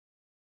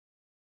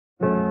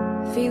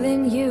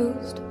feeling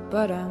used,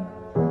 but I'm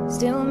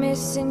still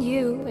missing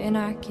you, and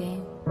I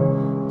can't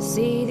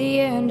see the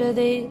end of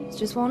this.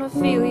 Just wanna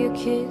feel your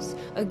kiss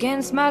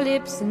against my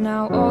lips, and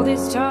now all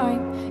this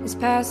time is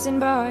passing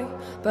by,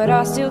 but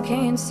I still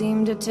can't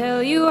seem to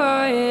tell you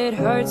why. It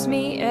hurts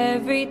me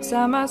every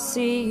time I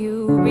see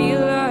you,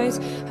 realize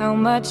how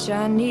much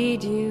I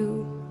need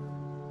you.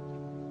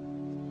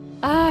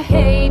 I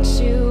hate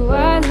you,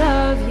 I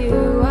love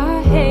you,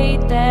 I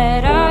hate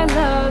that I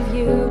love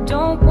you.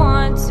 Don't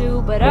want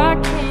to, but I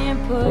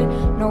can't put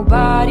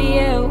nobody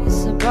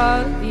else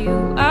above you.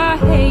 I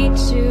hate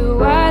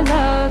you, I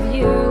love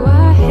you,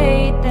 I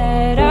hate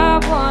that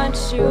I want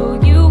you.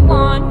 You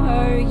want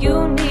her,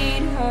 you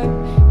need her,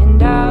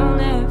 and I'll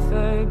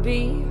never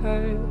be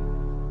her.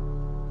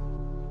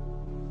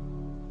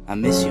 I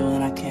miss you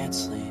when I can't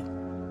sleep,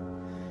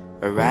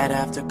 or right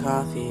after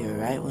coffee, or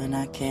right when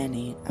I can't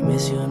eat. I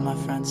miss you in my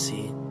front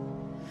seat.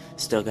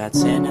 Still got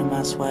sand in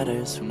my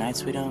sweaters from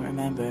nights we don't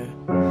remember.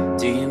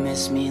 Do you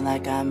miss me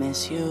like I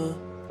miss you?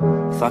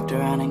 Fucked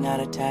around and got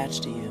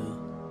attached to you.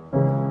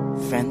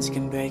 Friends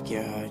can break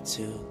your heart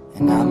too,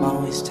 and I'm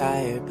always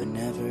tired but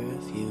never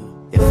of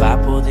you. If I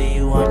pulled a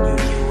you on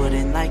you, you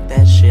wouldn't like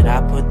that shit. I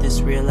put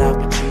this real out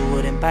but you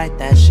wouldn't bite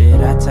that shit.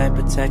 I type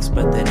a text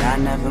but then I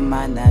never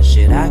mind that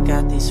shit. I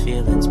got these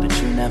feelings but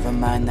you never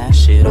mind that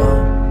shit.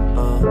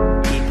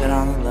 Oh, keep it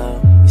on the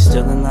low. You're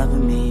still in love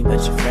with me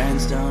but your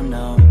friends don't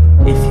know.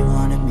 If you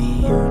wanted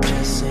me, you would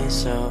just say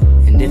so.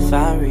 And if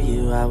I were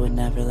you, I would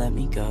never let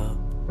me go.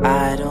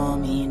 I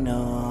don't mean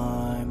no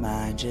harm,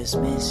 I just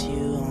miss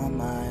you on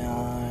my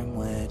arm.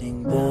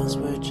 Wedding bells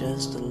were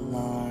just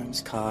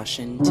alarms,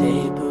 caution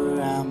tape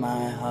around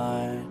my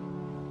heart.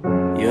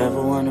 You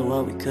ever wonder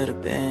what we could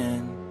have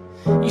been?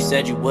 You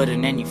said you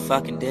wouldn't and you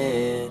fucking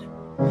did.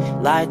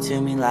 Lie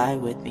to me, lie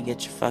with me,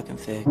 get your fucking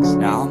fix.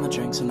 Now all my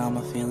drinks and all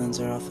my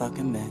feelings are all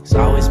fucking mixed.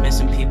 Always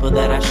missing people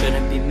that I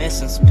shouldn't be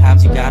missing.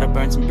 Sometimes you gotta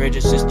burn some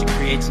bridges just to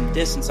create some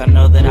distance. I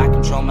know that I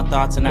control my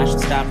thoughts and I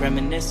should stop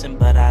reminiscing,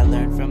 but I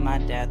learned from my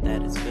dad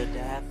that it's good to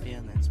have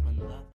feelings when